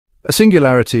A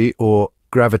singularity, or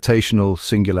gravitational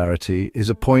singularity,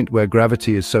 is a point where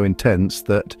gravity is so intense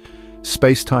that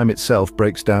space-time itself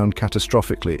breaks down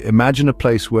catastrophically. Imagine a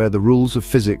place where the rules of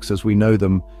physics as we know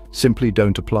them simply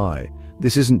don't apply.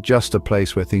 This isn't just a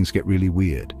place where things get really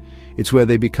weird. It's where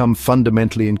they become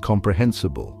fundamentally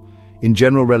incomprehensible. In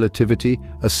general relativity,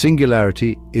 a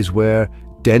singularity is where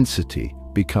density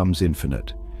becomes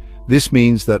infinite. This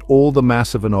means that all the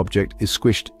mass of an object is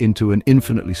squished into an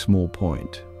infinitely small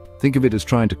point. Think of it as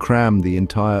trying to cram the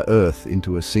entire Earth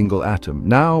into a single atom.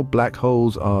 Now, black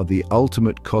holes are the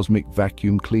ultimate cosmic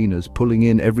vacuum cleaners, pulling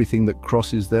in everything that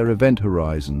crosses their event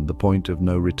horizon, the point of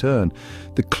no return.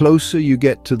 The closer you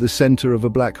get to the center of a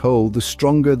black hole, the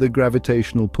stronger the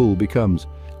gravitational pull becomes.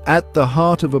 At the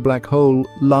heart of a black hole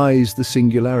lies the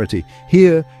singularity.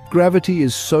 Here, gravity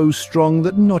is so strong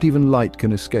that not even light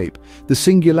can escape. The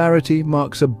singularity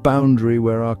marks a boundary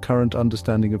where our current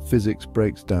understanding of physics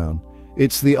breaks down.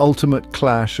 It's the ultimate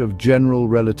clash of general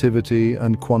relativity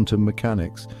and quantum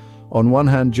mechanics. On one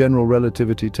hand, general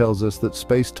relativity tells us that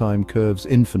space-time curves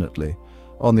infinitely.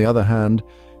 On the other hand,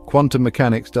 quantum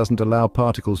mechanics doesn't allow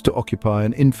particles to occupy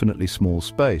an infinitely small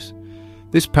space.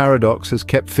 This paradox has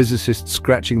kept physicists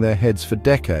scratching their heads for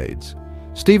decades.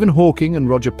 Stephen Hawking and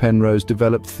Roger Penrose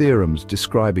developed theorems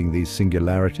describing these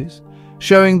singularities,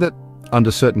 showing that,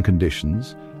 under certain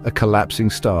conditions, a collapsing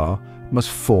star must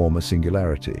form a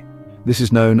singularity. This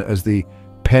is known as the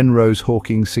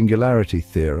Penrose-Hawking singularity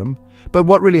theorem. But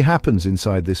what really happens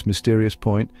inside this mysterious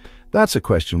point? That's a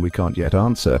question we can't yet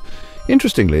answer.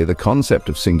 Interestingly, the concept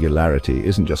of singularity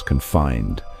isn't just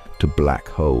confined to black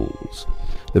holes.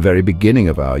 The very beginning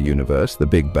of our universe, the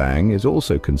Big Bang, is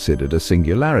also considered a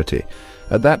singularity.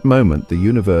 At that moment, the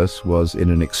universe was in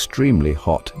an extremely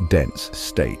hot, dense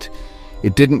state.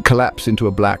 It didn't collapse into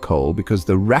a black hole because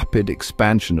the rapid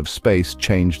expansion of space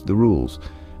changed the rules.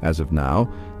 As of now,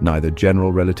 neither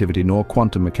general relativity nor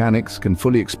quantum mechanics can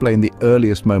fully explain the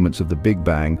earliest moments of the Big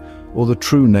Bang or the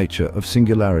true nature of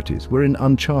singularities. We're in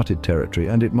uncharted territory,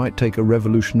 and it might take a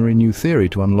revolutionary new theory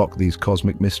to unlock these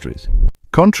cosmic mysteries.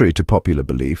 Contrary to popular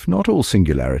belief, not all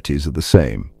singularities are the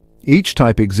same. Each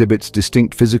type exhibits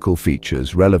distinct physical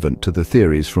features relevant to the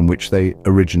theories from which they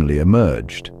originally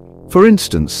emerged. For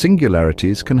instance,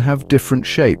 singularities can have different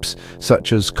shapes,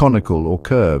 such as conical or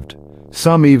curved.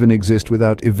 Some even exist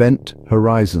without event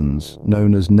horizons,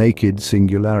 known as naked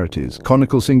singularities.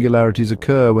 Conical singularities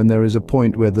occur when there is a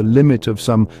point where the limit of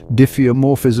some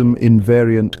diffeomorphism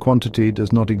invariant quantity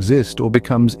does not exist or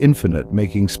becomes infinite,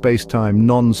 making space-time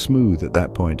non-smooth at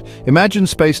that point. Imagine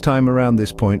space-time around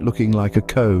this point looking like a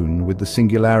cone with the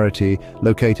singularity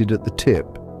located at the tip.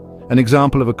 An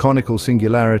example of a conical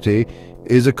singularity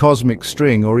is a cosmic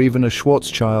string or even a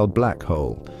Schwarzschild black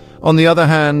hole. On the other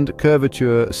hand,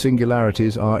 curvature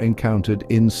singularities are encountered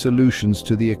in solutions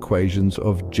to the equations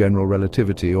of general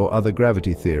relativity or other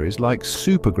gravity theories, like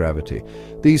supergravity.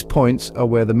 These points are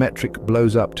where the metric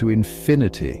blows up to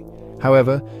infinity.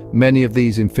 However, many of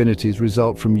these infinities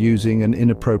result from using an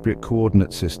inappropriate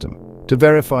coordinate system. To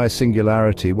verify a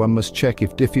singularity, one must check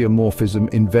if diffeomorphism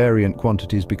invariant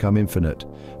quantities become infinite.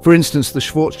 For instance, the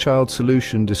Schwarzschild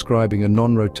solution describing a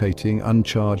non-rotating,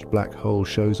 uncharged black hole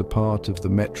shows a part of the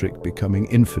metric becoming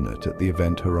infinite at the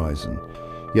event horizon.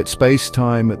 Yet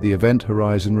space-time at the event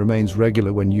horizon remains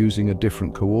regular when using a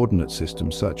different coordinate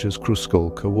system, such as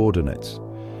Kruskal coordinates.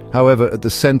 However, at the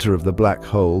center of the black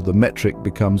hole, the metric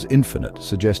becomes infinite,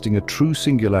 suggesting a true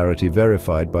singularity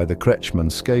verified by the Kretschmann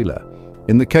scalar.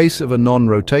 In the case of a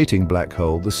non-rotating black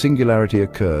hole, the singularity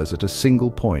occurs at a single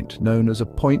point, known as a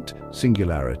point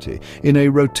singularity. In a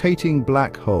rotating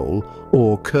black hole,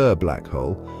 or Kerr black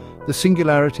hole, the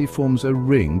singularity forms a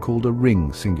ring called a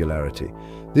ring singularity.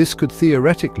 This could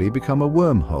theoretically become a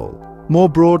wormhole. More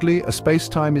broadly, a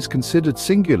space-time is considered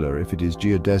singular if it is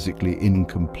geodesically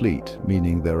incomplete,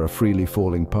 meaning there are freely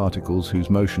falling particles whose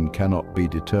motion cannot be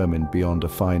determined beyond a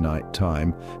finite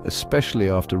time, especially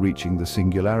after reaching the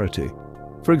singularity.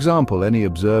 For example, any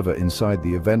observer inside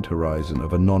the event horizon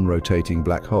of a non-rotating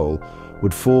black hole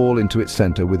would fall into its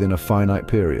center within a finite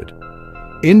period.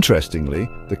 Interestingly,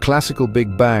 the classical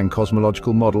Big Bang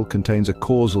cosmological model contains a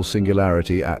causal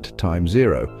singularity at time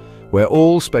zero, where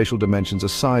all spatial dimensions are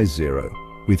size zero,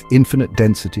 with infinite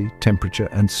density, temperature,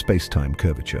 and space-time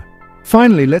curvature.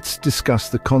 Finally, let's discuss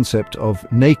the concept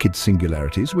of naked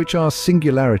singularities, which are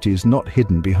singularities not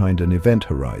hidden behind an event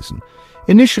horizon.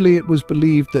 Initially, it was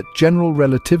believed that general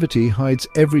relativity hides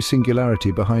every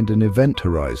singularity behind an event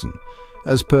horizon,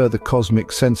 as per the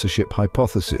cosmic censorship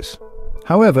hypothesis.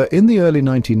 However, in the early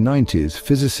 1990s,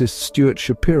 physicists Stuart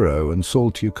Shapiro and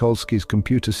Saul Tucholsky's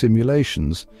computer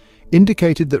simulations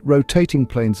indicated that rotating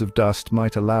planes of dust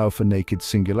might allow for naked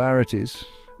singularities.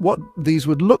 What these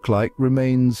would look like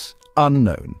remains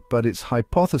unknown, but it's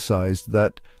hypothesized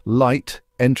that light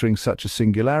entering such a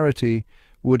singularity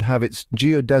would have its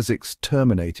geodesics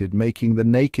terminated, making the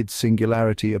naked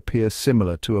singularity appear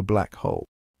similar to a black hole.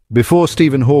 Before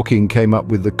Stephen Hawking came up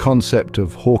with the concept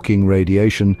of Hawking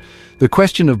radiation, the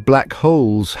question of black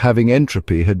holes having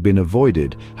entropy had been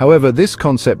avoided. However, this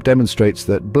concept demonstrates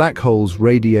that black holes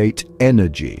radiate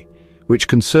energy, which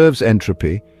conserves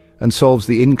entropy and solves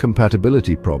the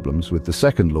incompatibility problems with the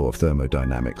second law of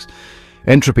thermodynamics.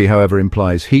 Entropy, however,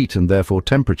 implies heat and therefore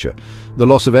temperature. The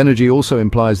loss of energy also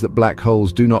implies that black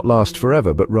holes do not last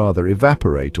forever, but rather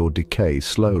evaporate or decay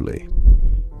slowly.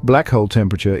 Black hole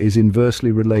temperature is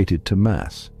inversely related to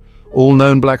mass. All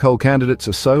known black hole candidates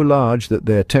are so large that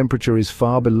their temperature is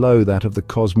far below that of the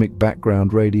cosmic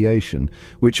background radiation,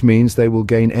 which means they will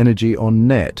gain energy on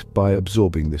net by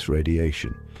absorbing this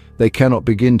radiation. They cannot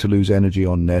begin to lose energy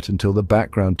on net until the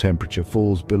background temperature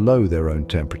falls below their own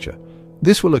temperature.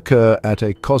 This will occur at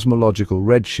a cosmological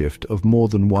redshift of more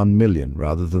than 1 million,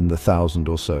 rather than the 1,000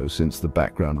 or so since the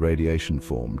background radiation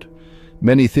formed.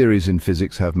 Many theories in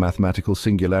physics have mathematical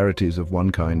singularities of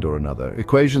one kind or another.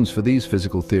 Equations for these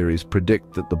physical theories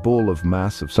predict that the ball of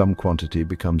mass of some quantity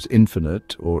becomes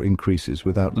infinite or increases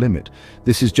without limit.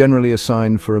 This is generally a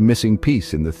sign for a missing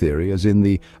piece in the theory, as in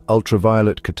the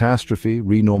ultraviolet catastrophe,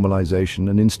 renormalization,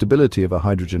 and instability of a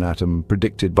hydrogen atom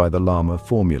predicted by the Lama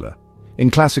formula. In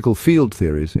classical field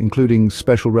theories, including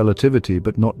special relativity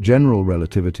but not general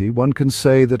relativity, one can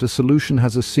say that a solution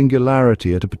has a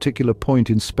singularity at a particular point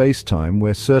in spacetime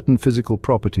where certain physical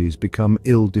properties become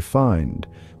ill-defined,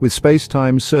 with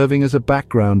spacetime serving as a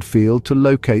background field to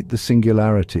locate the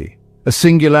singularity. A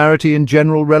singularity in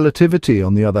general relativity,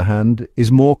 on the other hand,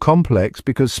 is more complex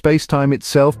because spacetime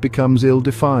itself becomes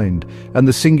ill-defined, and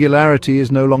the singularity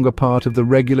is no longer part of the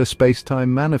regular spacetime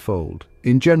manifold.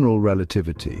 In general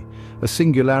relativity, a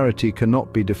singularity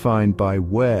cannot be defined by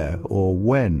where or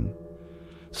when.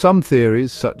 Some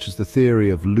theories, such as the theory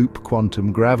of loop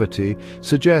quantum gravity,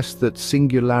 suggest that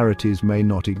singularities may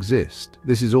not exist.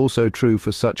 This is also true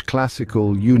for such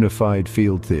classical unified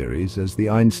field theories as the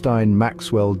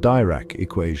Einstein-Maxwell-Dirac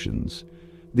equations.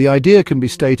 The idea can be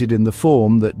stated in the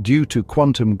form that due to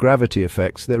quantum gravity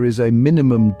effects, there is a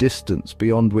minimum distance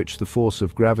beyond which the force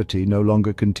of gravity no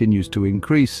longer continues to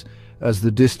increase as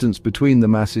the distance between the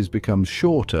masses becomes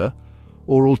shorter,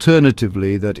 or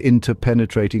alternatively that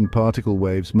interpenetrating particle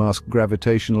waves mask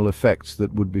gravitational effects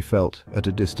that would be felt at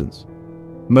a distance.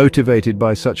 Motivated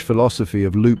by such philosophy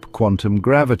of loop quantum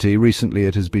gravity, recently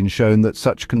it has been shown that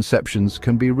such conceptions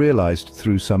can be realized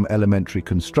through some elementary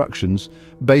constructions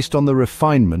based on the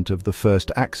refinement of the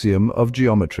first axiom of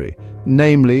geometry,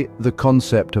 namely the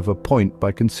concept of a point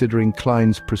by considering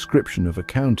Klein's prescription of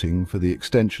accounting for the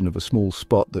extension of a small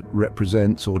spot that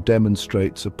represents or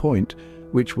demonstrates a point,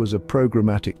 which was a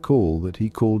programmatic call that he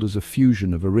called as a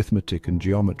fusion of arithmetic and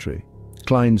geometry.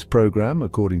 Klein's program,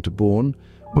 according to Born,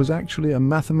 was actually a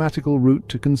mathematical route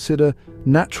to consider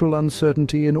natural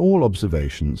uncertainty in all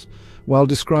observations, while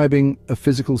describing a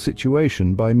physical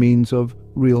situation by means of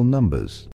real numbers.